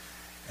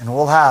 And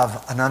we'll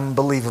have an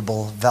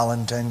unbelievable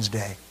Valentine's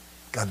Day.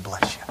 God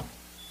bless you.